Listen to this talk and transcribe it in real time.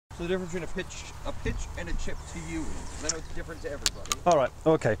the difference between a pitch and a chip to you? I know it's different to everybody. All right,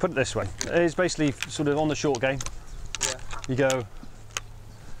 okay, put it this way. It's basically sort of on the short game. Yeah. You go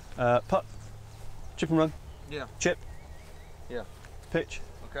putt, chip and run, Yeah. chip, Yeah. pitch,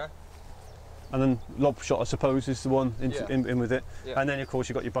 Okay. and then lob shot, I suppose, is the one in with it. Yeah. And then, of course,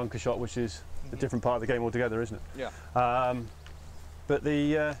 you've got your bunker shot, which is a different part of the game altogether, isn't it? Yeah. But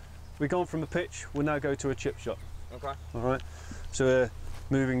we've gone from a pitch, we'll now go to a chip shot. Okay. All right, so we're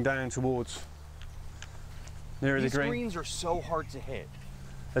moving down towards nearer the green. These greens are so hard to hit.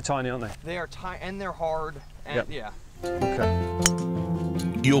 They're tiny, aren't they? They are tiny and they're hard. And yeah. Okay.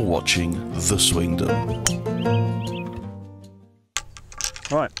 You're watching The Swingdom.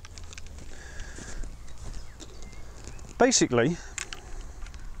 Right. Basically,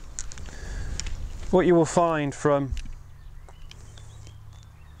 what you will find from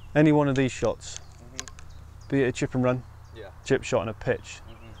any one of these shots, be it a chip and run, chip shot and a pitch,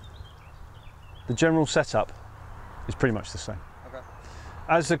 the general setup is pretty much the same. Okay.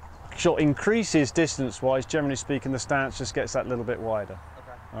 As the shot increases distance-wise, generally speaking, the stance just gets that little bit wider.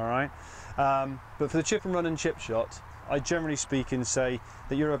 Okay. All right. But for the chip and run and chip shot, I generally speaking say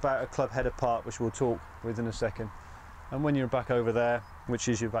that you're about a club head apart, which we'll talk with in a second. And when you're back over there, which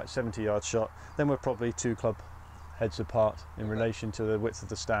is your about 70-yard shot, then we're probably 2 club heads apart in relation to the width of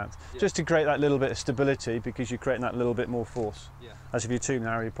the stance, just to create that little bit of stability, because you're creating that little bit more force. As if you're too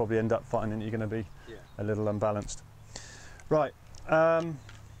narrow, you probably end up finding you're going to be a little unbalanced. Right.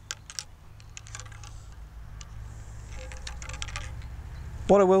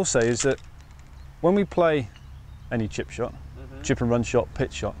 What I will say is that when we play any chip shot, chip and run shot,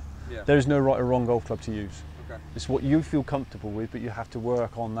 pitch shot, there is no right or wrong golf club to use. It's what you feel comfortable with, but you have to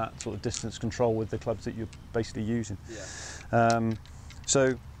work on that sort of distance control with the clubs that you're basically using.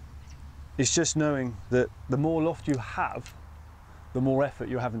 So it's just knowing that the more loft you have, the more effort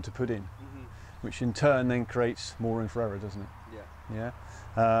you're having to put in, which in turn then creates more room for error, doesn't it?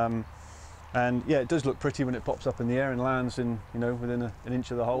 And yeah, it does look pretty when it pops up in the air and lands in, within an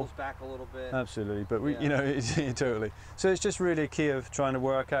inch of the hole. Pulls back a little bit. Absolutely, but we, it's totally. So it's just really a key of trying to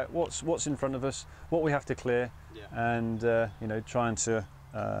work out what's in front of us, what we have to clear, and trying to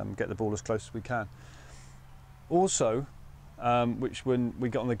get the ball as close as we can. Also, which when we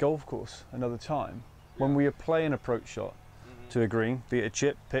get on the golf course another time, when we play an approach shot to a green, be it a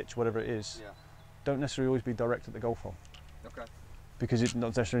chip, pitch, whatever it is, don't necessarily always be direct at the golf hole. Okay. Because it's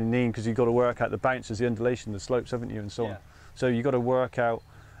not necessarily mean, because you've got to work out the bounces, the undulation, the slopes, haven't you, and so on. So you've got to work out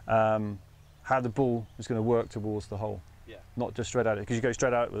how the ball is going to work towards the hole, not just straight at it. Because you go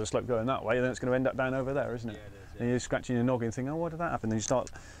straight out with a slope going that way, and then it's going to end up down over there, isn't it? Yeah, it is. And you're scratching your noggin, thinking, oh, why did that happen? Then you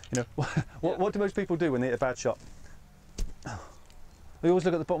start, what do most people do when they hit a bad shot? They always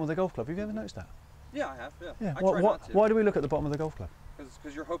look at the bottom of the golf club. Have you ever noticed that? Yeah, I have. Yeah. I try not to. Why do we look at the bottom of the golf club?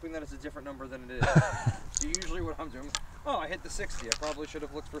 Because you're hoping that it's a different number than it is. So usually what I'm doing, oh, I hit the 60. I probably should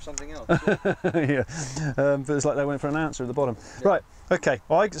have looked for something else. But it's like they went for an answer at the bottom. Right, okay.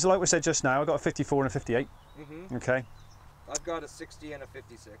 Well, so like we said just now, I got a 54 and a 58. Okay. I've got a 60 and a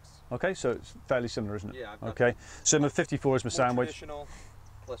 56. Okay, so it's fairly similar, isn't it? Yeah. I've got okay. So my 54 is my sandwich. Traditional,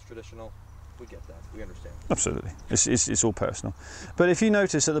 less traditional. We get that. We understand. Absolutely. It's all personal. But if you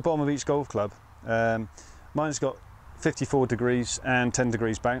notice at the bottom of each golf club, mine's got 54 degrees and 10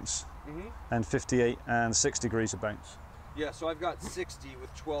 degrees bounce, and 58 and 6 degrees of bounce. Yeah, so I've got 60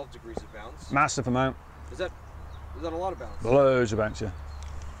 with 12 degrees of bounce. Massive amount. Is that a lot of bounce? Loads of bounce, yeah.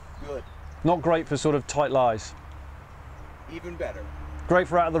 Good. Not great for sort of tight lies. Even better. Great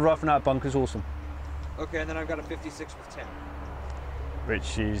for out of the rough and out bunkers, awesome. Okay, and then I've got a 56 with 10.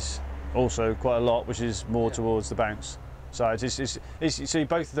 Which is also quite a lot, which is more towards the bounce side. So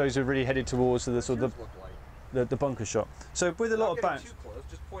both of those are really headed towards the sort of the bunker shot. So with a lot of bounce. Too close,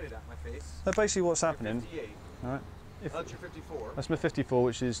 just point it at my face. So basically what's happening. 58. All right. That's your 54. That's my 54,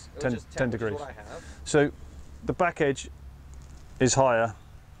 which is 10 degrees. Which is what I have. So the back edge is higher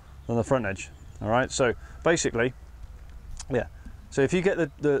than the front edge. All right. So basically, so if you get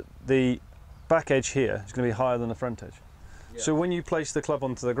the back edge here, it's going to be higher than the front edge. Yeah. So when you place the club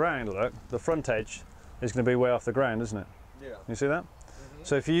onto the ground, look, the front edge is going to be way off the ground, isn't it? Yeah. You see that?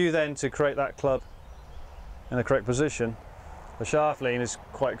 So for you then to create that club in the correct position, the shaft lean is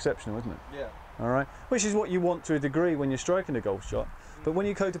quite exceptional, isn't it? Yeah. All right. Which is what you want to a degree when you're striking a golf shot. But when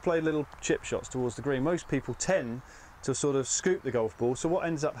you go to play little chip shots towards the green, most people tend to sort of scoop the golf ball. So what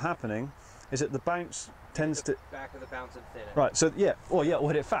ends up happening is that the bounce tends to back of the bounce and thin it. Right. So or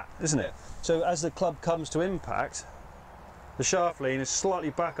hit it fat, isn't it? So as the club comes to impact, the shaft lean is slightly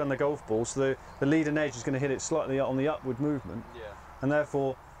back on the golf ball, so the leading edge is going to hit it slightly on the upward movement. Yeah. And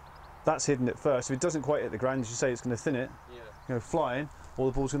therefore, that's hitting it first. If it doesn't quite hit the ground, as you say, it's going to thin it, go flying,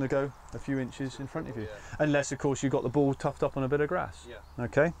 or the ball's going to go a few inches in front of you. Yeah. Unless, of course, you've got the ball tucked up on a bit of grass. Yeah.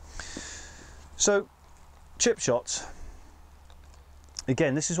 Okay. So, chip shots.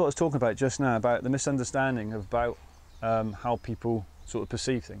 Again, this is what I was talking about just now, about the misunderstanding about how people sort of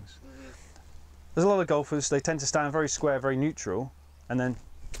perceive things. There's a lot of golfers, they tend to stand very square, very neutral, and then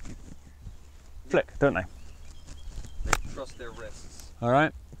flick, don't they? They trust their wrists. All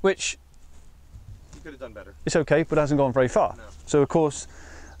right, which you could have done better. It's okay, but it hasn't gone very far. No. So of course,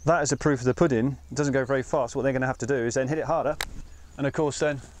 that is the proof of the pudding. It doesn't go very fast. What they're going to have to do is then hit it harder, and of course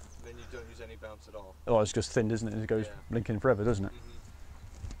then you don't use any bounce at all. Oh, it's just thinned, isn't it? It goes blinking forever, doesn't it?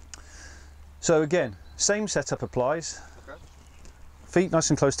 Mm-hmm. So again, same setup applies. Okay. Feet nice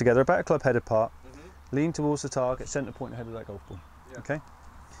and close together, about a club head apart. Mm-hmm. Lean towards the target, centre point ahead of that golf ball. Yeah. Okay.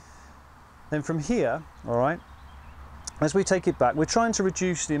 Then from here, all right, as we take it back, we're trying to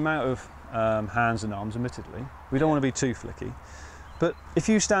reduce the amount of hands and arms, admittedly. We don't want to be too flicky. But if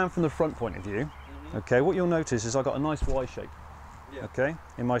you stand from the front point of view, okay, what you'll notice is I've got a nice Y shape, okay,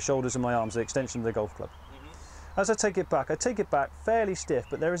 in my shoulders and my arms, the extension of the golf club. As I take it back fairly stiff,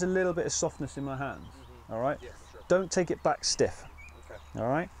 but there is a little bit of softness in my hands, all right? Yeah, for sure. Don't take it back stiff, okay. All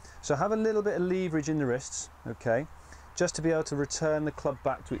right? So have a little bit of leverage in the wrists, okay, just to be able to return the club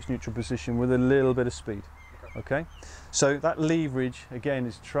back to its neutral position with a little bit of speed, okay? So that leverage, again,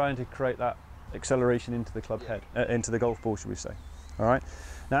 is trying to create that acceleration into the club head, into the golf ball, should we say. All right.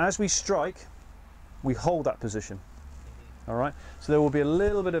 Now, as we strike, we hold that position. All right. So there will be a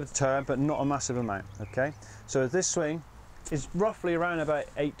little bit of a turn, but not a massive amount. Okay. So this swing is roughly around about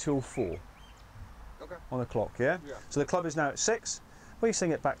 8 till 4 on the clock. Yeah? So the club is now at 6. We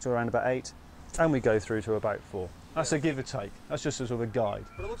swing it back to around about 8, and we go through to about 4. That's a give or take. That's just a sort of a guide.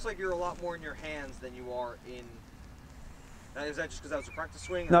 But it looks like you're a lot more in your hands than you are in. Is that just because that was a practice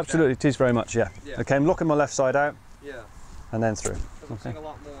swing? No, absolutely. It is very much. Yeah. Okay. I'm locking my left side out. Yeah. And then through. I'm seeing a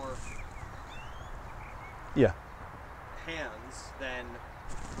lot more hands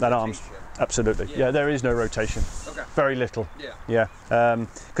than arms. rotation. Absolutely. Yeah, there is no rotation. Okay. Very little. Yeah. Yeah.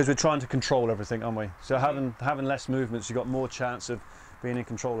 Because we're trying to control everything, aren't we? So having less movements, you've got more chance of being in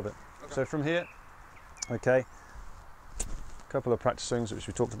control of it. Okay. So from here, okay, a couple of practice swings which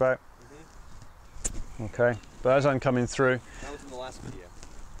we talked about. Okay. But as I'm coming through. That was in the last video.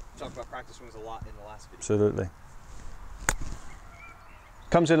 We talked about practice swings a lot in the last video. Absolutely.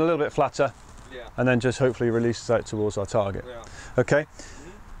 Comes in a little bit flatter, and then just hopefully releases out towards our target. Yeah. Okay.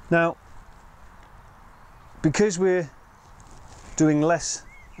 Now, because we're doing less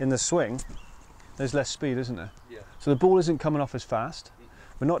in the swing, there's less speed, isn't there? Yeah. So the ball isn't coming off as fast.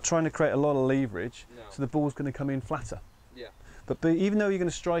 We're not trying to create a lot of leverage, so the ball's going to come in flatter. Yeah. But even though you're going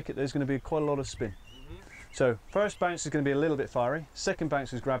to strike it, there's going to be quite a lot of spin. So first bounce is going to be a little bit fiery, second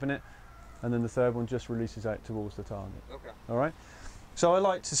bounce is grabbing it, and then the third one just releases out towards the target. Okay. All right. So I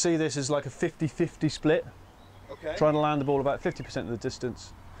like to see this as like a 50-50 split. Okay. Trying to land the ball about 50% of the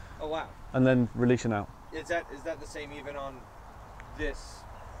distance. Oh wow. And then releasing out. Is that the same even on this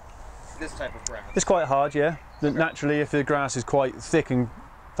type of ground? It's quite hard, yeah. Okay. Naturally, if the grass is quite thick and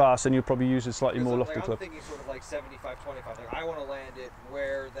fast, then you'll probably use a slightly more lofty club. I'm thinking sort of like 75-25. Like I want to land it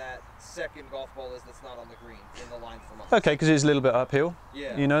where that second golf ball is that's not on the green in the line from us. Okay, because it's a little bit uphill.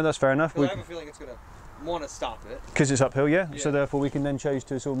 Yeah. You know, that's fair enough. I have a feeling it's going to want to stop it. Because it's uphill, yeah. So therefore we can then change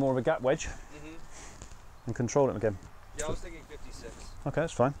to sort of more of a gap wedge and control it again. Yeah, I was thinking 56. Okay,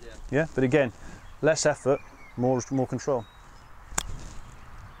 that's fine. Yeah, but again, less effort, more control.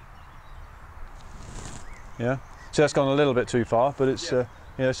 Yeah. So that's gone a little bit too far, but it's so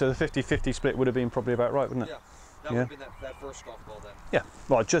the 50-50 split would have been probably about right, wouldn't it? Yeah. That would have been that first golf ball then. Yeah.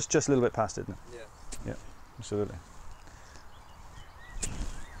 Well, just a little bit past it, isn't it? Yeah. Yeah. Absolutely.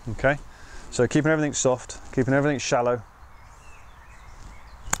 Okay. So keeping everything soft, keeping everything shallow.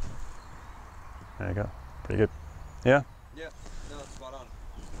 There you go. Pretty good. Yeah? Yeah. No, it's spot on.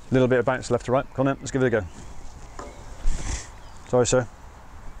 A little bit of bounce left to right. Come on then, let's give it a go. Sorry, sir.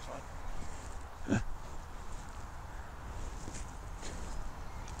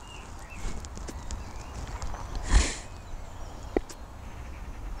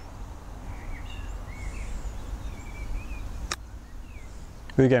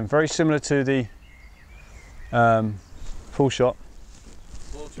 But again, very similar to the full shot,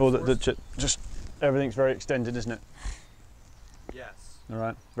 or just everything's very extended, isn't it? Yes. All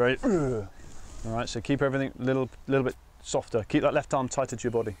right, very. All right, so keep everything a little bit softer. Keep that left arm tighter to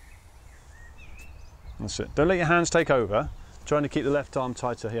your body. That's it. Don't let your hands take over. Trying to keep the left arm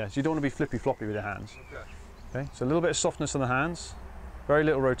tighter here. So you don't want to be flippy floppy with your hands. Okay. Okay. So a little bit of softness on the hands. Very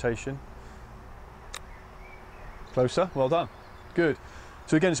little rotation. Closer. Well done. Good.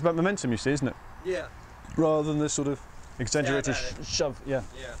 So again, it's about momentum, you see, isn't it? Yeah. Rather than this sort of exaggerated shove. Yeah.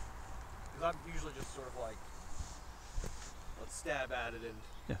 Yeah. Because I'm usually just sort of like, let's stab at it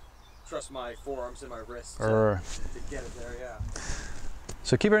and trust my forearms and my wrists to get it there. Yeah.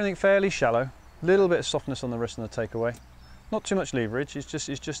 So keep everything fairly shallow. Little bit of softness on the wrist and the takeaway. Not too much leverage. It's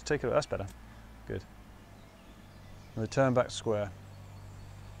just take it. That's better. Good. And return back square.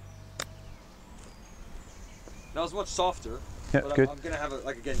 That was much softer. Yeah, but good. I'm going to have it,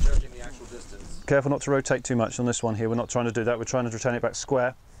 like, again, judging the actual distance. Careful not to rotate too much on this one here. We're not trying to do that. We're trying to return it back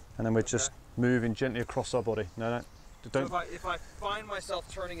square, and then we're just moving gently across our body. No, don't. So if I find myself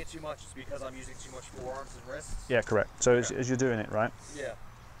turning it too much, it's because I'm using too much forearms and wrists? Yeah, correct. So as you're doing it, right? Yeah.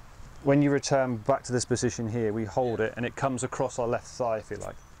 When you return back to this position here, we hold it, and it comes across our left thigh, if you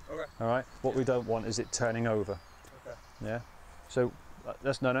like. Okay. All right. What we don't want is it turning over. Okay. Yeah. So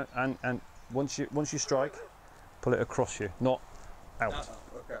that's and once you strike, pull it across you, not out.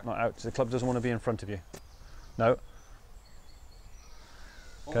 Okay. Not out. The club doesn't want to be in front of you. No.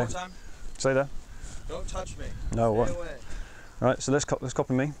 One more time. Stay there. Don't touch me. No. What? Stay away. All right. So let's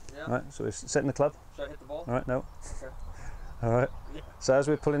copy me. Yeah. All right. So we're setting the club. Should I hit the ball? All right. No. Okay. All right. Yeah. So as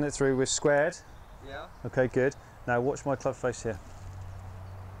we're pulling it through, we're squared. Yeah. Okay. Good. Now watch my club face here.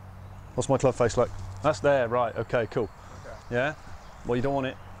 What's my club face like? That's there. Right. Okay. Cool. Okay. Yeah. Well, you don't want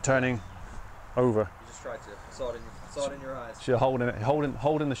it turning over. You just tried to. I saw it in your eyes. So you're holding it,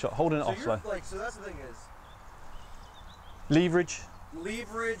 holding the shot, holding it off slow. So that's the thing is Leverage.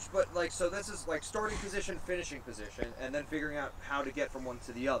 But like, so this is like starting position, finishing position, and then figuring out how to get from one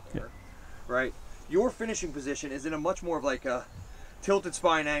to the other, right? Your finishing position is in a much more of like a tilted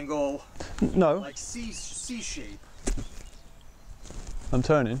spine angle, No. like C shape. I'm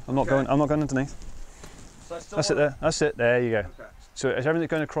turning. I'm not going. I'm not going underneath. So I still That's it there. That's it. There you go. Okay. So is everything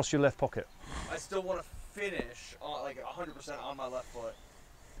going across your left pocket? I still want to finish on like 100% on my left foot.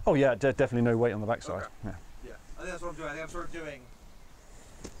 Oh yeah, definitely no weight on the backside. Okay. Yeah. Yeah, I think that's what I'm doing. I think I'm sort of doing.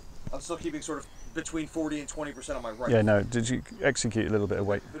 I'm still keeping sort of between 40 and 20% on my right. Yeah. No. Did you execute a little bit of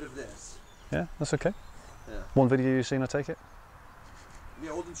weight? A bit of this. Yeah. That's okay. Yeah. One video you've seen, I take it.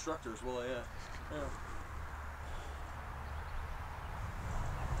 Yeah, old instructors. Well, yeah.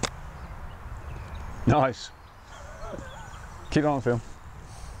 Nice. Keep it on film.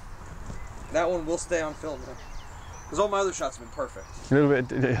 That one will stay on film, because all my other shots have been perfect.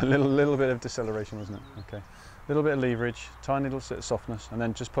 A little bit of deceleration, wasn't it? Okay. A little bit of leverage, tiny little bit of softness, and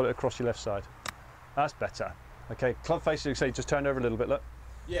then just pull it across your left side. That's better. Okay. Club face, you say, just turned over a little bit. Look.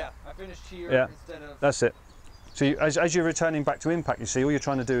 Yeah, I finished here instead of. That's it. So as you're returning back to impact, you see, all you're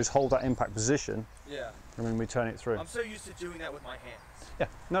trying to do is hold that impact position. Yeah. And then we turn it through. I'm so used to doing that with my hands. Yeah,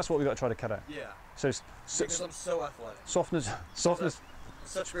 and that's what we've got to try to cut out. Yeah. So because I'm so athletic. Softness.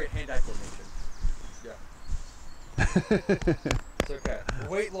 Such great hand-eye coordination. Yeah. It's okay.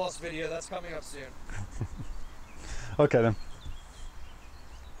 Weight loss video, that's coming up soon. Okay then.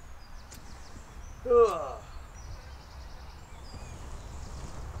 Ugh.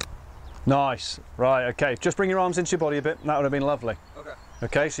 Nice. Right. Okay. Just bring your arms into your body a bit. That would have been lovely. Okay.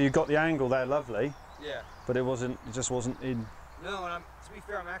 Okay. So you got the angle there, lovely. Yeah. But it wasn't. It just wasn't in. No, and to be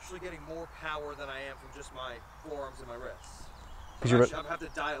fair, I'm actually getting more power than I am from just my forearms and my wrists. I have to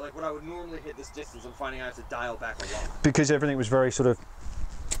dial, like when I would normally hit this distance, I'm finding I have to dial back a lot. Because everything was very sort of.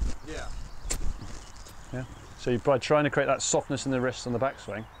 Yeah. Yeah. So by trying to create that softness in the wrists on the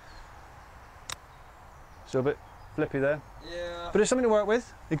backswing. Still a bit flippy there. Yeah. But it's something to work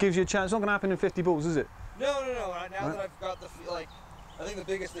with. It gives you a chance. It's not going to happen in 50 balls, is it? No. Now that I've got the like, I think the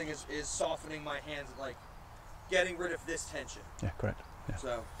biggest thing is softening my hands and like getting rid of this tension. Yeah, correct. Yeah.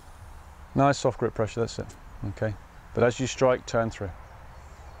 So. Nice soft grip pressure. That's it. Okay. But as you strike, turn through.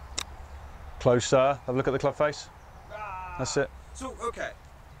 Closer. Have a look at the club face. That's it. So okay.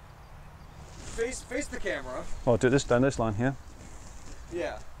 Face the camera. I'll do this down this line here.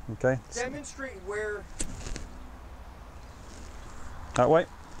 Yeah. Okay. Demonstrate where. That way.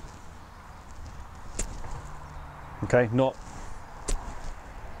 Okay, not.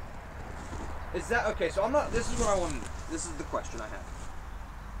 Is that okay? So I'm not. This is what I want. This is the question I have.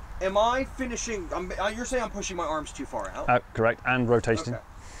 Am I finishing? You're saying I'm pushing my arms too far out. Out, correct, and rotating. Okay.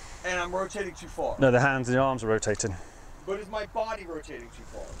 And I'm rotating too far. No, the hands and the arms are rotating. But is my body rotating too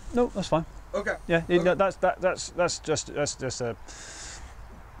far? No, that's fine. Okay. Yeah, okay. No, that's just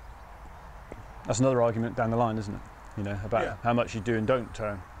another argument down the line, isn't it? You know, about how much you do and don't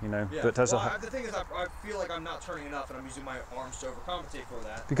turn. You know, yeah. but as the thing is, I feel like I'm not turning enough, and I'm using my arms to overcompensate for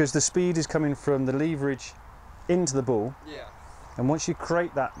that. Because the speed is coming from the leverage into the ball. Yeah. And once you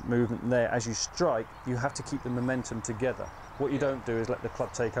create that movement there, as you strike, you have to keep the momentum together. What you don't do is let the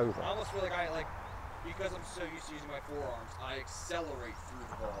club take over. I almost feel like because I'm so used to using my forearms, I accelerate through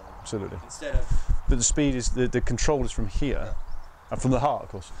the ball. Absolutely. Instead of but the speed is, the control is from here, and from the heart, of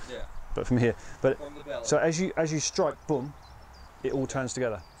course. Yeah. But from here. But from the belly. so as you strike, boom, it all turns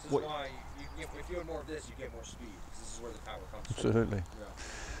together. This is why if you have more of this, you get more speed. This is where the power comes from. Absolutely.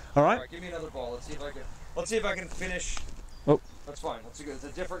 Yeah. All right. All right. Give me another ball. Let's see if I can finish. Oh. That's fine. That's good.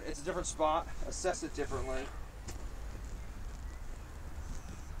 It's a different spot. Assess it differently.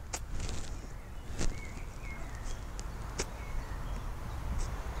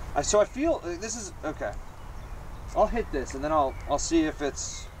 So I feel this is okay. I'll hit this and then I'll see if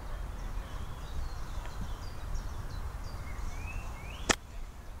it's.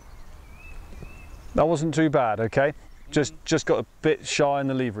 That wasn't too bad. Okay. Just got a bit shy in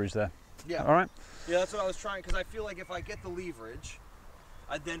the leverage there. Yeah. All right. Yeah, that's what I was trying, because I feel like if I get the leverage,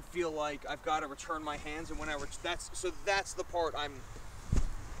 I then feel like I've got to return my hands, and when I that's the part I'm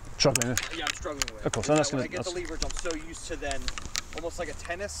struggling with. Yeah, I'm struggling with. Of course, and that's when I get the leverage, I'm so used to then almost like a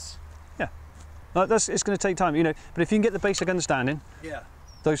tennis. Yeah, no, it's going to take time, you know. But if you can get the basic understanding,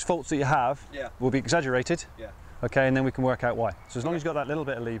 those faults that you have will be exaggerated. Yeah. Okay, and then we can work out why. So as long as you've got that little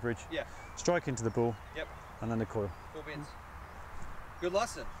bit of leverage, strike into the ball. Yep. And then the coil. Cool beans. Good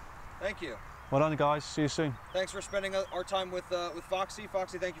lesson. Thank you. Well done, guys. See you soon. Thanks for spending our time with Foxy.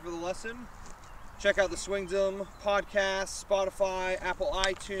 Foxy, thank you for the lesson. Check out the Swingdom podcast, Spotify, Apple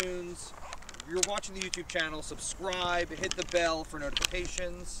iTunes. If you're watching the YouTube channel, subscribe, hit the bell for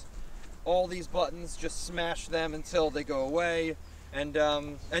notifications. All these buttons, just smash them until they go away. And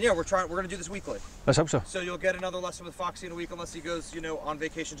yeah, we're gonna do this weekly. Let's hope so. So you'll get another lesson with Foxy in a week, unless he goes, you know, on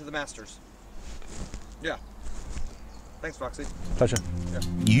vacation to the Masters. Yeah. Thanks, Foxy. Pleasure. Yeah.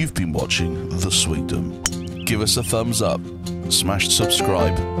 You've been watching The Swingdom. Give us a thumbs up, smash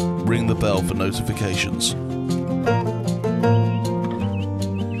subscribe, ring the bell for notifications.